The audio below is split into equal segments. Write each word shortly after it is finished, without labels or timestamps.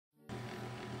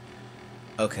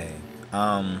Okay.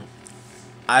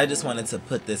 I just wanted to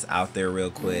put this out there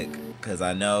real quick because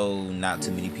I know not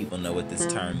too many people know what this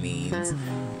term means,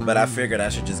 but I figured I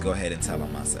should just go ahead and tell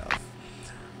them myself.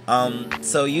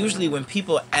 So usually when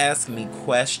people ask me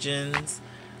questions,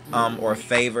 or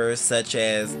favors such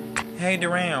as, "Hey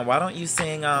Durand, why don't you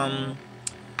sing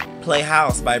Play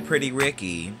House by Pretty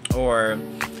Ricky?" Or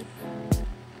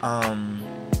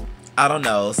I don't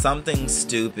know, something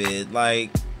stupid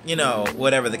like,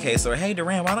 whatever the case, or, "Hey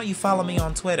Durand, why don't you follow me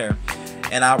on Twitter?"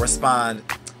 And I'll respond,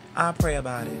 "I'll pray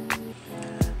about it."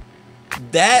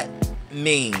 That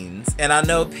means, and I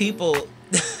know people,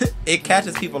 it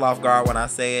catches people off guard when I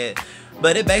say it,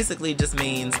 but it basically just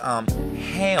means,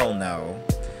 hell no,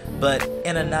 but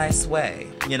in a nice way,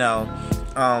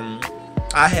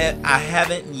 I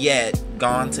haven't yet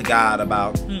gone to God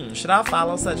about, should I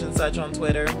follow such and such on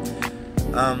Twitter?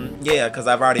 Yeah, because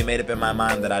I've already made up in my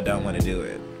mind that I don't want to do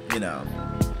it,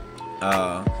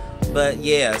 But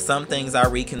yeah, some things I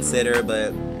reconsider,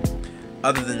 but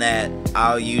other than that,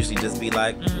 I'll usually just be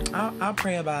like, I'll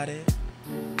pray about it.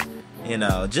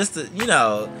 Just to,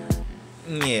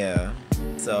 yeah.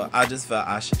 So I just felt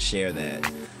I should share that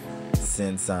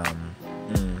since,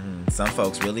 some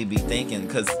folks really be thinking,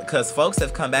 because folks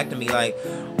have come back to me like,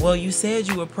 "Well, you said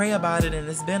you would pray about it and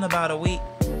it's been about a week."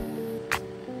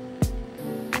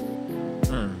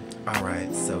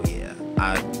 Alright, so yeah,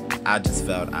 I just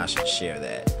felt I should share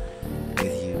that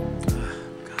with you. Oh,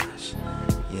 gosh.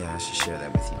 Yeah, I should share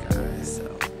that with you guys.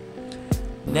 So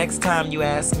next time you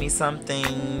ask me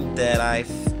something that I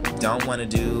don't want to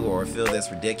do or feel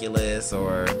that's ridiculous,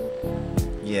 or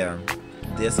yeah,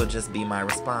 this will just be my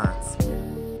response.